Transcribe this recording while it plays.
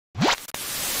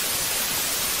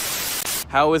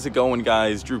How is it going,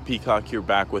 guys? Drew Peacock here,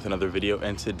 back with another video,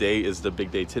 and today is the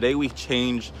big day. Today we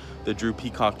changed the Drew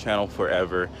Peacock channel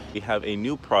forever. We have a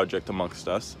new project amongst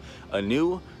us, a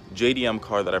new JDM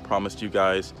car that I promised you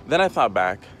guys. Then I thought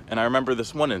back and I remember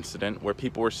this one incident where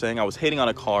people were saying I was hating on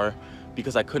a car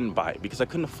because I couldn't buy it, because I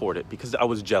couldn't afford it, because I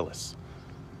was jealous.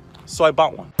 So I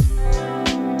bought one.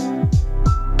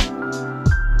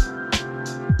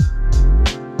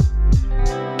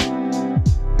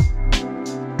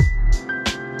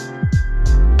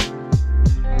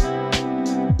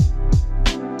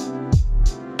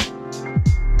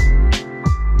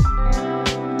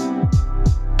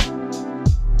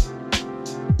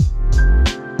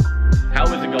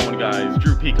 Guys,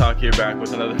 Drew Peacock here, back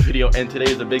with another video, and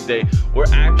today is a big day. We're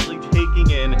actually taking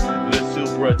in the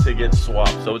Supra to get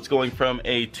swapped. So it's going from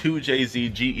a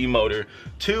 2JZ GE motor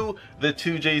to the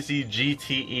 2JZ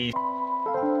GTE.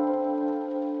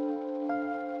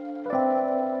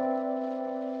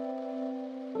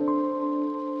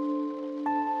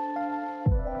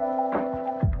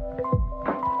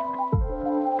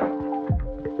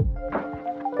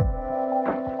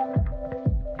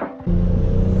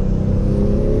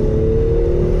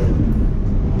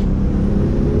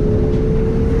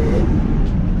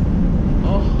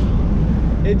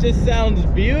 It just sounds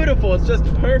beautiful. It's just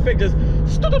perfect. Just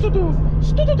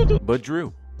but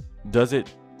Drew, does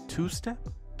it two-step?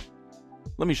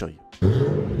 Let me show you.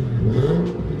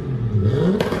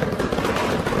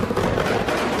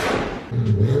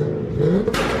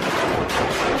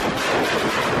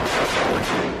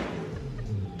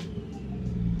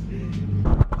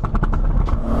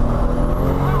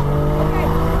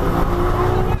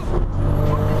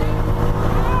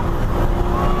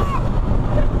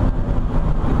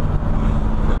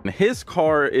 His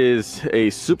car is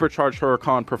a supercharged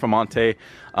Huracan Performante.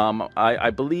 I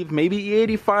believe maybe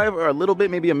E85 or a little bit,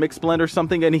 maybe a mixed blend or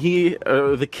something. And he,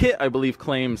 the kit, I believe,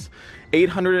 claims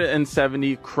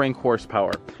 870 crank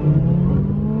horsepower.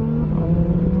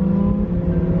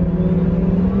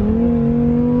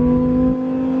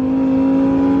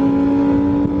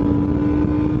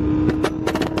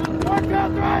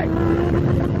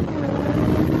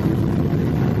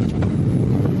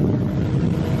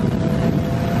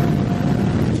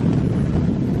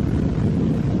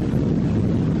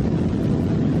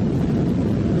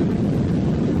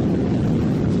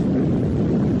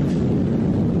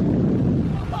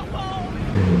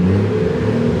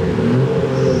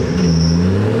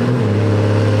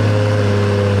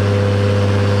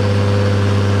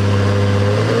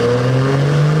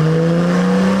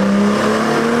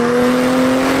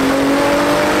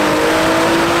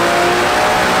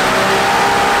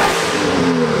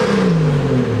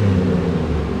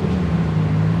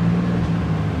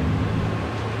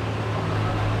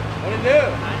 What it do?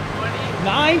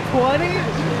 920?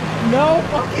 No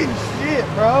fucking shit,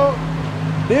 bro.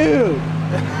 Dude.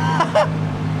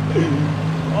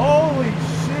 Holy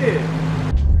shit.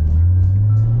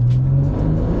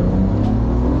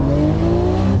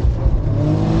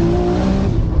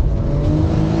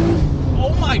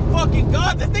 Oh my fucking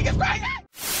god, this thing is crazy!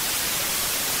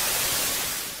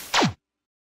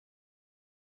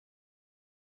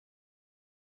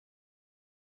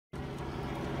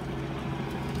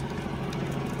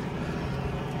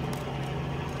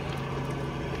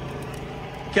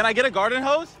 Can I get a garden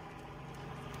hose?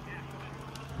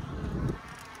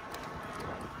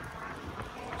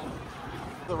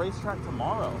 The racetrack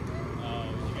tomorrow.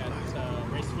 You got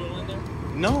race fuel in there?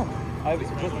 No,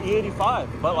 just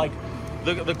E85, but like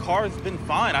the car's been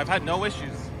fine. I've had no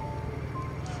issues.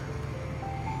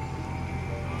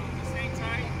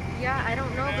 Yeah, I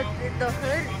don't know, but the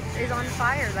hood is on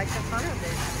fire, like the front of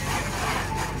it.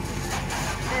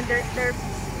 And they're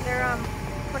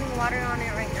putting water on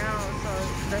it right now, so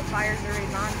the fire's already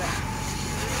gone. But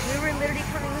we were literally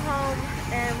coming home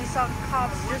and we saw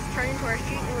cops just turning to our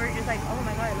street, and we were just like, oh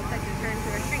my god, it looks like they're turning to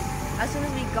our street. As soon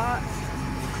as we got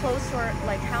close to our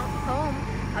home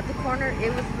at the corner,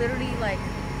 it was literally like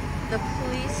the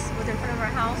police was in front of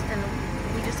our house, and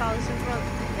we just saw the Supra,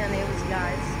 and it was,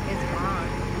 guys, it's gone.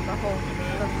 The whole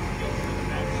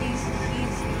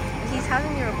he's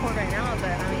having me record right now,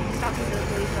 but I mean, he's talking to the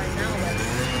police right now, but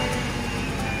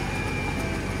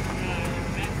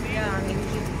yeah, I mean,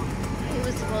 he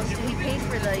was supposed to, he paid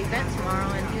for the event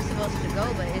tomorrow and he was supposed to go,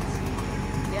 but it's,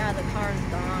 yeah, the car's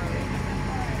gone.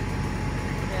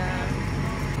 Yeah.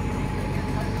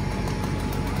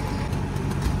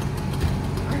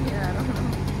 Yeah, I don't know.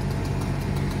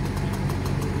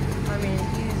 I mean,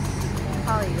 he's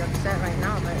probably upset right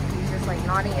now, but he's just like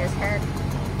nodding his head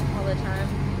all the time.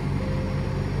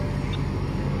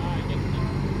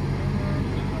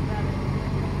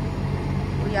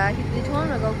 yeah, they told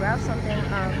him to go grab something.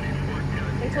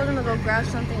 They told him to go grab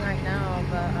something right now,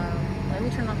 but let me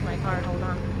turn off my car. Hold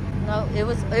on. No, it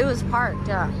was parked.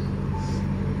 Yeah.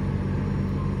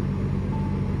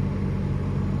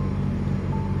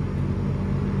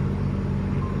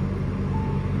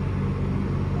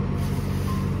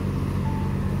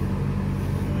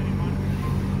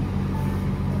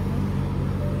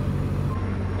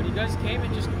 When you guys came, it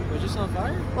was just on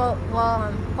fire? Well,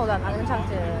 hold on. I'm gonna talk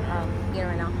to Ian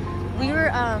right now. We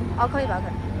were I'll call you back.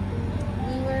 Okay.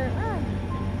 We were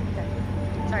okay.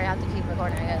 Sorry, I have to keep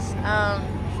recording, I guess.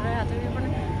 Should I have to keep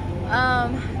recording?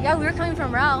 Yeah, we were coming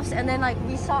from Ralph's, and then like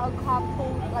we saw a cop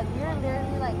pull, like we were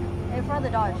literally like in front of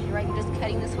the Dodge, right? You're just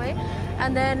heading this way,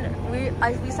 and then we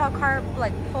saw a car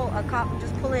like a cop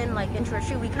just pull in like into our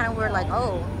street. We kind of were like,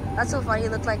 oh, that's so funny.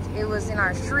 It looked like it was in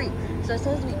our street. So as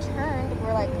soon as we turned,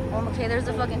 we're like, oh, okay, there's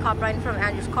a fucking cop right in front of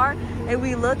Andrew's car, and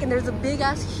we look, and there's a big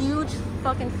ass huge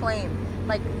fucking flame,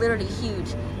 like literally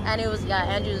huge, and it was, yeah,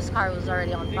 Andrew's car was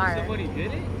already on fire. Somebody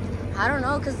did it? I don't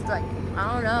know, cause like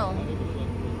I don't know.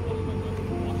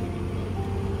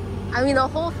 I mean, the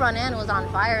whole front end was on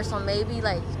fire, so maybe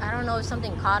like I don't know if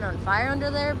something caught on fire under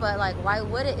there, but like why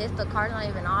would it if the car's not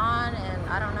even on? And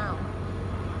I don't know.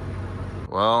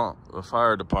 Well, the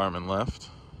fire department left,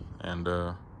 and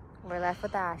We're left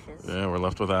with ashes. yeah, we're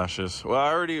left with ashes. Well,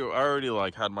 I already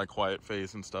like had my quiet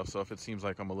phase and stuff, so if it seems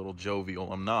like I'm a little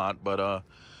jovial, I'm not. But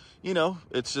you know,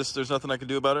 it's just there's nothing I can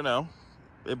do about it now.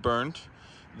 It burned.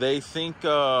 They think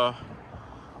it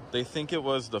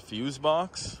was the fuse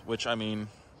box, which, I mean,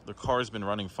 the car's been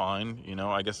running fine, you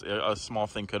know. I guess a small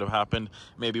thing could have happened.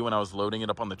 Maybe when I was loading it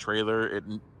up on the trailer, it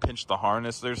pinched the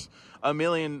harness. There's a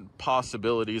million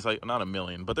possibilities, like not a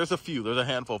million, but there's a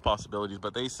handful of possibilities.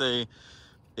 But they say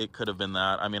it could have been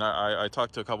that. I mean, I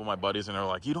talked to a couple of my buddies, and they're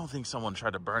like, you don't think someone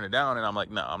tried to burn it down? And I'm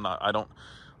like, no, I'm not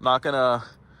gonna,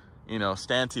 you know,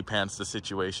 stanty pants the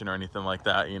situation or anything like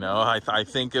that. You know, I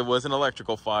think it was an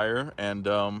electrical fire, and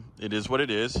it is what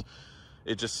it is.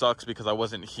 It just sucks because I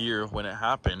wasn't here when it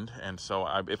happened, and so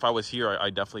if I was here, I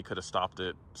definitely could have stopped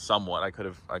it somewhat. I could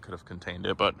have contained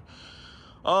it, but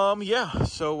yeah.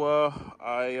 So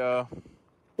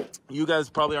you guys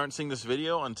probably aren't seeing this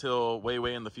video until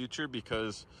way in the future,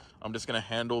 because I'm just gonna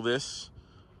handle this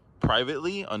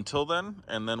privately until then,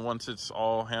 and then once it's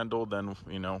all handled, then,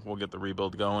 you know, we'll get the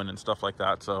rebuild going and stuff like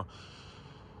that. So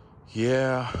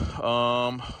yeah,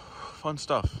 fun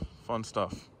stuff,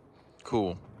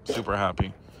 cool, super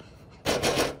happy.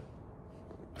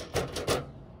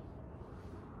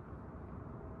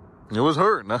 It was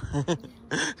hurt.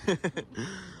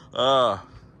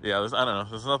 Yeah, I don't know,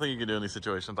 there's nothing you can do in these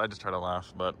situations. I just try to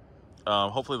laugh, but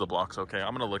hopefully the block's okay.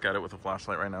 I'm gonna look at it with a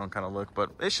flashlight right now and kind of look,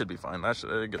 but it should be fine.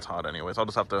 It gets hot anyways. I'll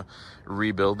just have to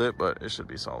rebuild it, but it should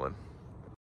be solid.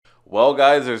 Well,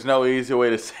 guys, there's no easy way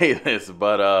to say this,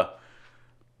 but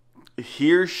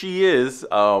here she is.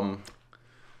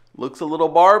 Looks a little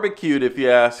barbecued if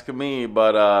you ask me,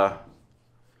 but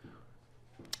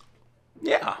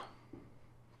yeah,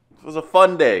 it was a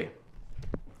fun day.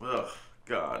 Ugh,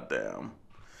 goddamn.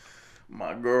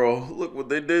 My girl, look what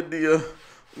they did to you.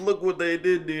 Look what they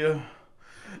did to you.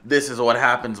 This is what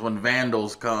happens when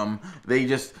vandals come. They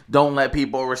just don't let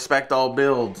people respect all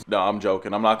builds. No, I'm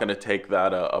joking. I'm not going to take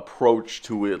that approach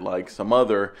to it like some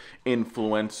other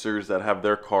influencers that have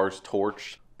their cars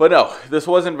torched. But no, this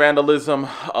wasn't vandalism.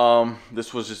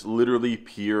 This was just literally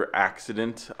pure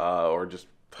accident, or just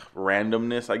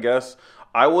randomness, I guess.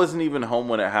 I wasn't even home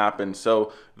when it happened.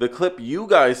 So the clip you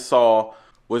guys saw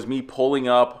was me pulling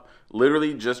up,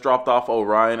 literally just dropped off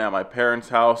Orion at my parents'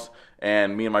 house,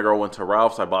 and me and my girl went to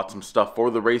Ralph's. I bought some stuff for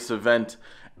the race event,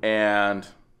 and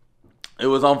it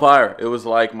was on fire. It was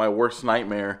like my worst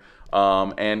nightmare.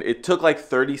 And it took like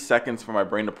 30 seconds for my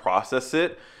brain to process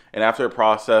it. And after it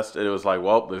processed, it was like,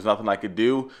 well, there's nothing I could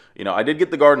do. You know, I did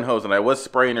get the garden hose, and I was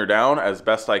spraying her down as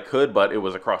best I could, but it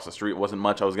was across the street. It wasn't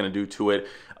much I was going to do to it.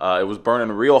 It was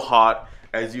burning real hot,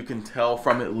 as you can tell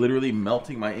from it literally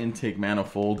melting my intake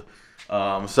manifold.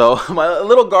 So my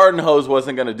little garden hose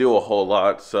wasn't going to do a whole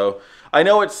lot. So I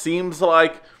know it seems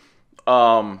like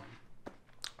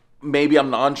maybe I'm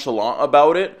nonchalant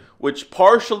about it, which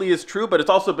partially is true, but it's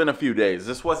also been a few days.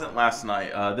 This wasn't last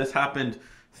night. This happened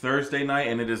Thursday night,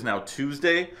 and it is now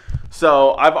Tuesday.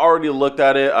 So I've already looked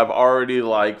at it. I've already,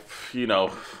 like, you know,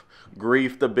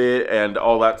 griefed a bit and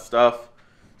all that stuff.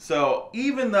 So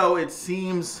even though it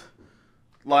seems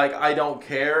like I don't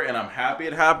care and I'm happy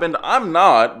it happened, I'm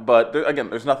not. But again,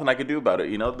 there's nothing I could do about it.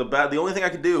 You know, the only thing I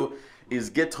could do is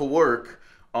get to work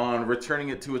on returning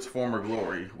it to its former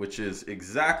glory, which is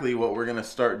exactly what we're gonna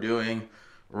start doing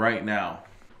right now.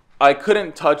 I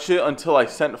couldn't touch it until I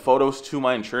sent photos to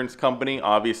my insurance company.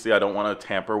 Obviously, I don't want to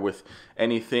tamper with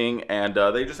anything, and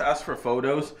they just asked for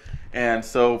photos. And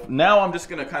so now I'm just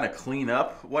going to kind of clean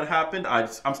up what happened. I'm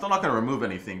still not going to remove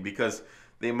anything because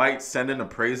they might send an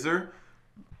appraiser.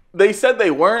 They said they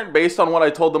weren't, based on what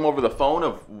I told them over the phone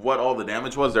of what all the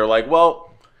damage was. They're like, well,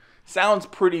 sounds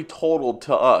pretty totaled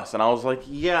to us. And I was like,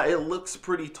 yeah, it looks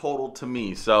pretty totaled to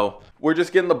me. So we're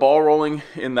just getting the ball rolling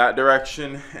in that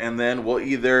direction. And then we'll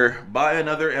either buy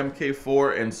another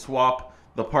MK4 and swap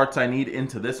the parts I need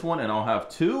into this one, and I'll have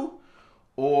two.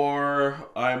 Or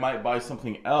I might buy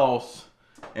something else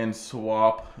and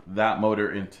swap that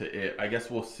motor into it. I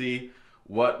guess we'll see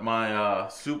what my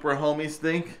Supra homies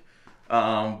think.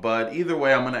 But either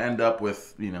way, I'm going to end up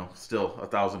with, you know, still a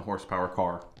 1,000 horsepower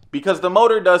car. Because the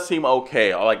motor does seem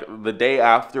okay. Like the day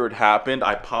after it happened,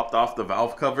 I popped off the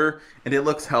valve cover and it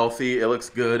looks healthy. It looks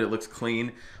good. It looks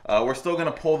clean. We're still going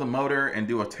to pull the motor and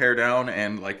do a tear down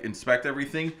and like inspect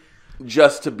everything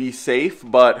just to be safe.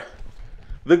 But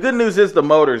the good news is the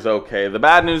motor's okay. The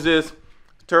bad news is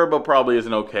turbo probably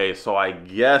isn't okay. So I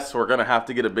guess we're going to have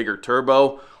to get a bigger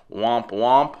turbo. Womp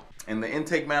womp. And the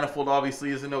intake manifold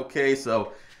obviously isn't okay.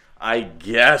 So I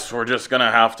guess we're just going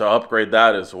to have to upgrade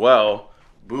that as well.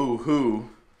 Boo-hoo.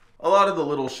 A lot of the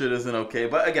little shit isn't okay,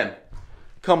 but again,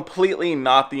 completely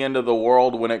not the end of the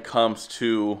world when it comes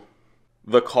to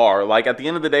the car. Like, at the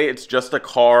end of the day, it's just a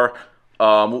car.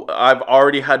 I've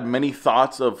already had many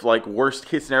thoughts of, like, worst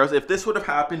case scenarios. If this would have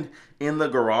happened in the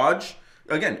garage,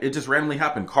 again, it just randomly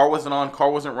happened. Car wasn't on,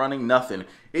 car wasn't running, nothing.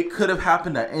 It could have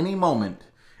happened at any moment,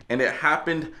 and it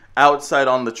happened outside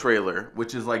on the trailer,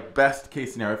 which is, like, best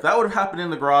case scenario. If that would have happened in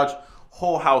the garage,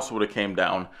 whole house would have came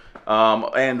down.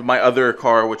 And my other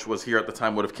car, which was here at the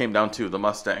time, would have came down too, the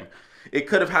Mustang. It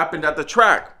could have happened at the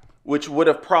track, which would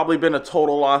have probably been a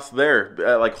total loss there.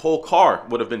 Like, whole car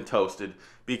would have been toasted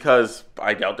because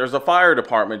I doubt there's a fire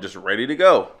department just ready to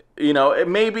go. You know,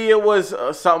 maybe it was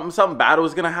something bad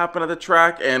was going to happen at the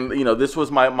track, and, you know, this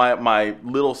was my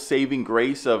little saving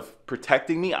grace of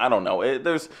protecting me. I don't know.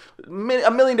 There's a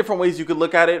million different ways you could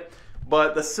look at it,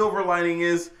 but the silver lining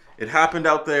is it happened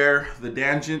out there. The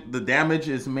damage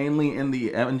is mainly in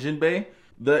the engine bay.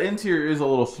 The interior is a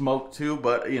little smoked too,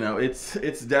 but, you know, it's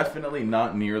definitely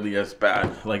not nearly as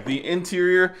bad. Like, the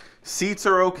interior seats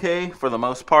are okay for the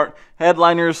most part.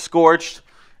 Headliner is scorched,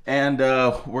 and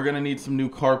we're gonna need some new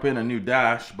carpet, a new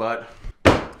dash, but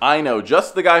I know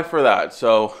just the guy for that.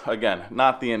 So again,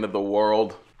 not the end of the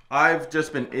world. I've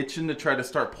just been itching to try to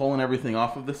start pulling everything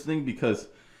off of this thing because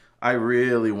I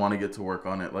really want to get to work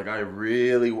on it. Like, I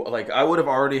would have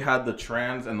already had the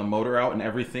trans and the motor out and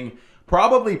everything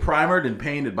probably primered and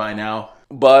painted by now.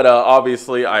 But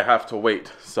obviously I have to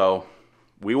wait. So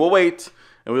we will wait,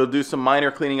 and we'll do some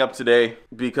minor cleaning up today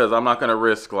because I'm not going to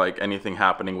risk like anything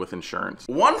happening with insurance.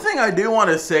 One thing I do want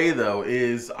to say though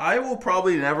is I will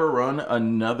probably never run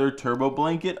another turbo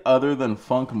blanket other than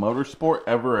Funk Motorsport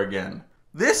ever again.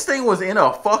 This thing was in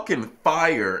a fucking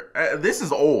fire. This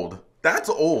is old. That's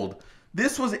old.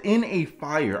 This was in a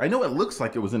fire. I know it looks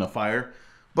like it was in a fire,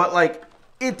 but like,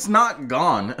 it's not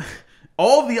gone.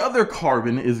 All the other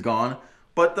carbon is gone,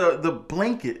 but the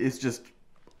blanket is just,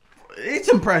 it's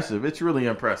impressive. It's really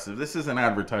impressive. This isn't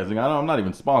advertising. I'm not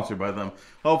even sponsored by them.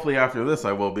 Hopefully after this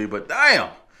I will be, but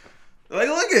damn. Like,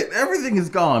 look at, everything is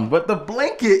gone, but the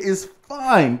blanket is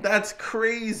fine. That's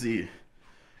crazy.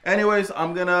 Anyways,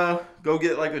 I'm gonna go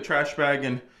get like a trash bag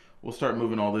and we'll start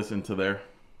moving all this into there.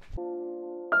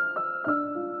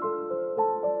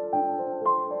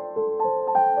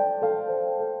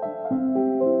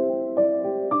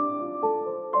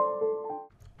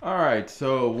 Alright,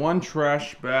 so one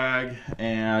trash bag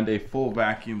and a full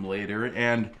vacuum later,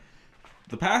 and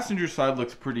the passenger side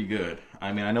looks pretty good.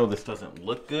 I mean, I know this doesn't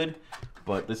look good,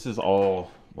 but this is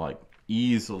all like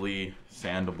easily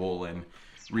sandable and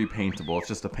repaintable. It's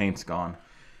just the paint's gone.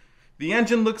 The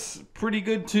engine looks pretty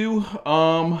good too. A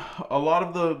lot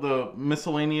of the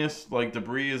miscellaneous like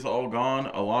debris is all gone.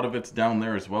 A lot of it's down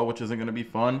there as well, which isn't going to be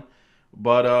fun.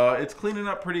 But it's cleaning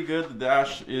up pretty good. The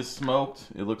dash is smoked.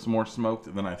 It looks more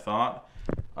smoked than I thought.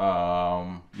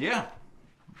 Yeah.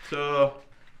 So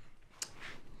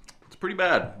it's pretty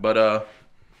bad, but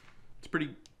it's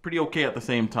pretty okay at the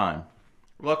same time.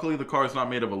 Luckily, the car is not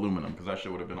made of aluminum because that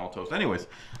shit would have been all toast. Anyways,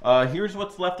 here's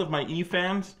what's left of my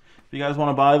E-fans. If you guys want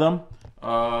to buy them,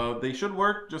 they should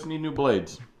work. Just need new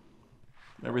blades.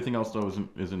 Everything else though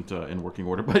isn't in working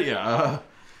order. But yeah,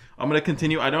 I'm gonna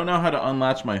continue. I don't know how to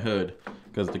unlatch my hood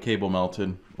because the cable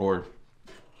melted, or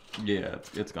yeah,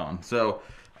 it's gone. So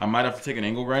I might have to take an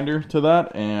angle grinder to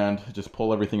that and just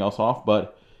pull everything else off.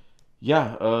 But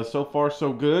yeah, so far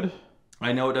so good.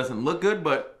 I know it doesn't look good,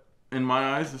 but in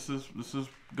my eyes, this is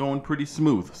going pretty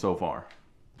smooth so far.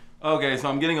 Okay, so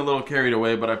I'm getting a little carried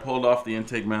away, but I pulled off the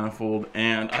intake manifold,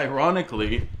 and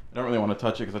ironically, I don't really want to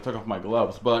touch it because I took off my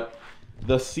gloves, but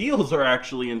the seals are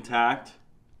actually intact,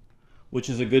 which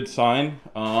is a good sign.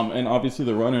 And obviously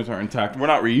the runners are intact. We're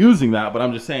not reusing that, but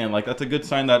I'm just saying, like, that's a good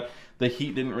sign that the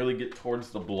heat didn't really get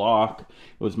towards the block.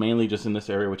 It was mainly just in this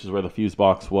area, which is where the fuse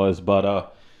box was.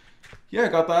 But yeah,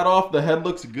 got that off. The head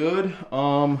looks good.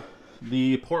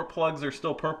 The port plugs are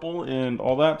still purple and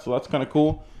all that, so that's kind of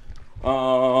cool.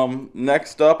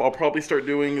 Next up, I'll probably start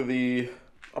doing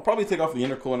I'll probably take off the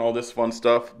intercooler and all this fun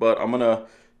stuff, but I'm gonna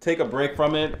take a break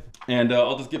from it, and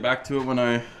I'll just get back to it when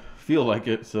I feel like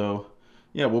it. So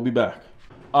yeah, we'll be back.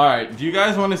 All right, do you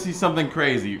guys want to see something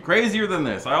crazy? Crazier than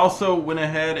this? I also went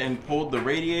ahead and pulled the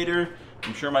radiator.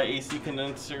 I'm sure my AC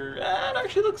condenser, it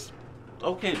actually looks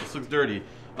okay, it just looks dirty.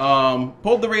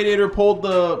 Pulled the radiator, pulled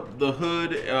the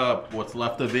hood, what's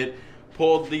left of it,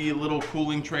 pulled the little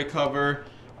cooling tray cover,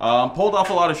 pulled off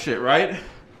a lot of shit, right?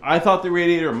 I thought the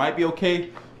radiator might be okay.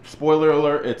 Spoiler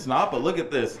alert, it's not, but look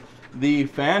at this. The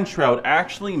fan shroud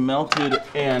actually melted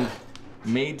and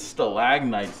made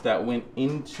stalagmites that went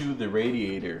into the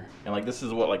radiator. And like, this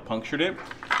is what like punctured it.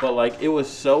 But like, it was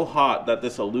so hot that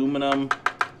this aluminum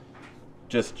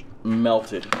just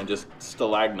melted and just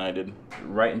stalagmited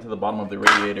right into the bottom of the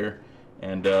radiator.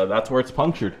 And that's where it's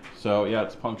punctured. So yeah,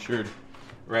 it's punctured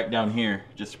right down here,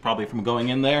 just probably from going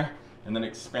in there and then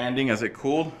expanding as it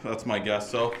cooled. That's my guess.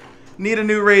 So need a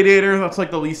new radiator. That's like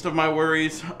the least of my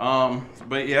worries.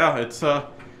 But yeah, it's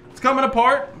coming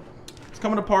apart. It's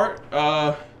coming apart.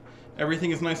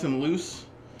 Everything is nice and loose,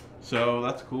 so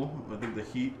that's cool. I think the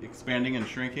heat expanding and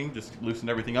shrinking just loosened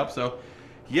everything up. So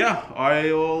yeah,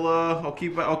 I'll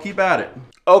keep at it.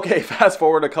 Okay, fast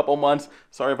forward a couple months.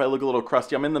 Sorry if I look a little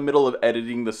crusty. I'm in the middle of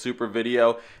editing the Supra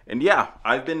video, and yeah,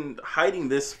 I've been hiding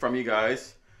this from you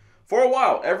guys for a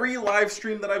while. Every live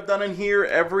stream that I've done in here,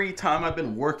 every time I've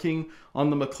been working on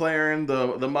the McLaren,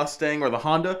 the Mustang, or the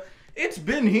Honda, it's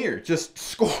been here, just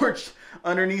scorched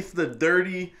underneath the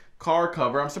dirty car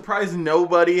cover. I'm surprised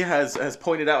nobody has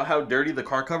pointed out how dirty the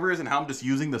car cover is and how I'm just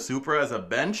using the Supra as a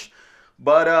bench.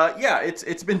 But yeah,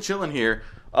 it's been chilling here.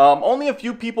 Only a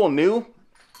few people knew.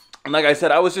 And like I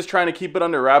said, I was just trying to keep it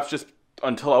under wraps just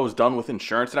until I was done with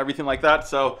insurance and everything like that.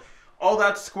 So all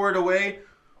that's squared away.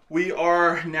 We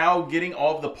are now getting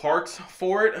all of the parts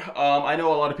for it. I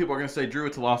know a lot of people are going to say, Drew,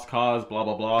 it's a lost cause, blah,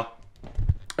 blah, blah.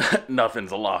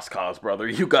 Nothing's a lost cause, brother.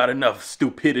 You got enough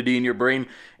stupidity in your brain,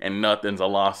 and nothing's a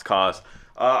lost cause.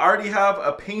 I already have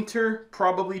a painter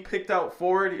probably picked out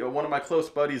for it. One of my close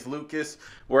buddies, Lucas,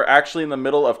 we're actually in the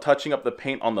middle of touching up the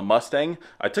paint on the Mustang.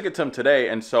 I took it to him today,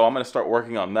 and so I'm going to start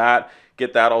working on that,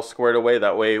 get that all squared away.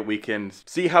 That way we can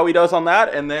see how he does on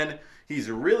that, and then he's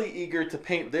really eager to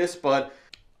paint this, but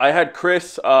I had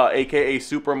Chris, aka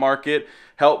Supermarket,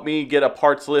 help me get a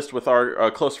parts list with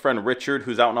our close friend Richard,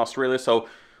 who's out in Australia. So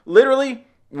literally,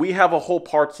 we have a whole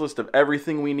parts list of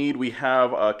everything we need. We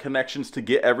have connections to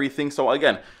get everything. So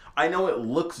again, I know it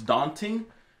looks daunting.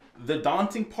 The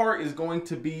daunting part is going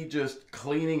to be just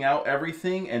cleaning out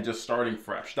everything and just starting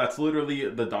fresh. That's literally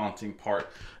the daunting part.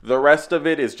 The rest of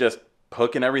it is just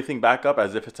hooking everything back up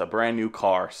as if it's a brand new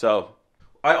car. So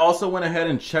I also went ahead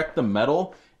and checked the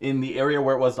metal in the area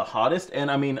where it was the hottest. And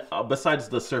I mean, besides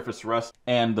the surface rust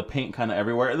and the paint kind of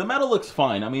everywhere, the metal looks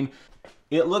fine. I mean,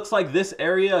 it looks like this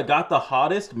area got the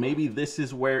hottest. Maybe this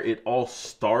is where it all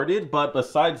started. But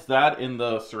besides that, in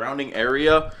the surrounding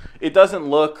area, it doesn't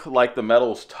look like the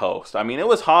metal's toast. I mean, it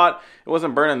was hot. It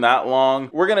wasn't burning that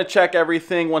long. We're going to check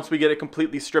everything once we get it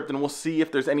completely stripped, and we'll see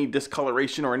if there's any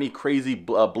discoloration or any crazy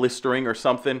blistering or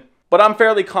something. But I'm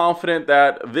fairly confident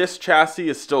that this chassis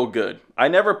is still good. I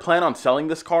never plan on selling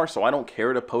this car, so I don't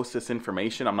care to post this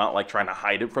information. I'm not like trying to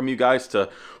hide it from you guys to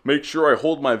make sure I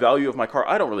hold my value of my car.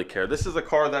 I don't really care. This is a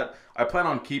car that I plan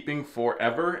on keeping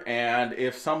forever, and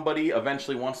if somebody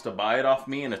eventually wants to buy it off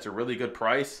me and it's a really good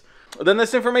price, then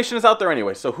this information is out there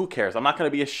anyway, so who cares? I'm not going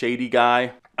to be a shady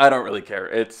guy. I don't really care.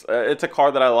 It's a car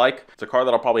that I like. It's a car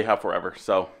that I'll probably have forever.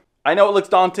 So I know it looks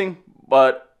daunting,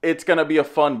 but it's going to be a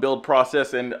fun build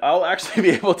process, and I'll actually be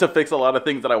able to fix a lot of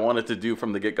things that I wanted to do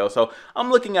from the get-go. So I'm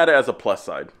looking at it as a plus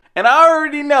side. And I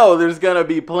already know there's going to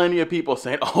be plenty of people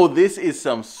saying, oh, this is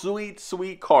some sweet,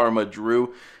 sweet karma,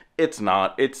 Drew. It's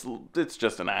not. It's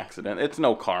just an accident. It's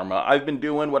no karma. I've been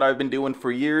doing what I've been doing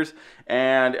for years,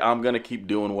 and I'm going to keep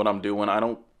doing what I'm doing. I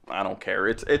don't care.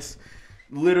 It's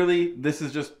literally, this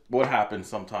is just what happens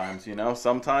sometimes, you know?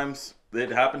 Sometimes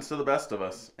it happens to the best of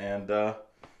us, and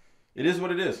it is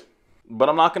what it is. But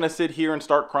I'm not going to sit here and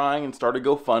start crying and start a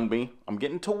GoFundMe. I'm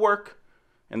getting to work,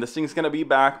 and this thing's gonna be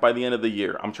back by the end of the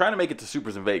year. I'm trying to make it to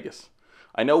Supras in Vegas.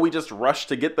 I know we just rushed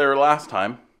to get there last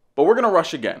time, but we're gonna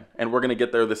rush again, and we're gonna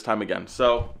get there this time again.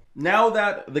 So now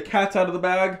that the cat's out of the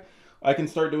bag, I can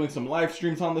start doing some live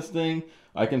streams on this thing.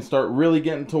 I can start really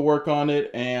getting to work on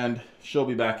it, and she'll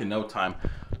be back in no time.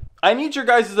 I need your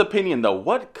guys' opinion though.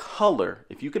 What color,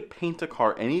 if you could paint a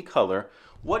car any color,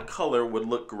 what color would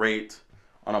look great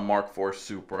on a Mark IV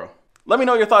Supra? Let me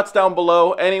know your thoughts down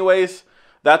below. Anyways,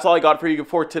 that's all I got for you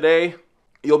for today.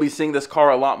 You'll be seeing this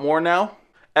car a lot more now.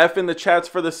 F in the chats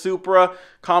for the Supra,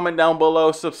 comment down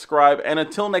below, subscribe, and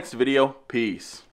until next video, peace.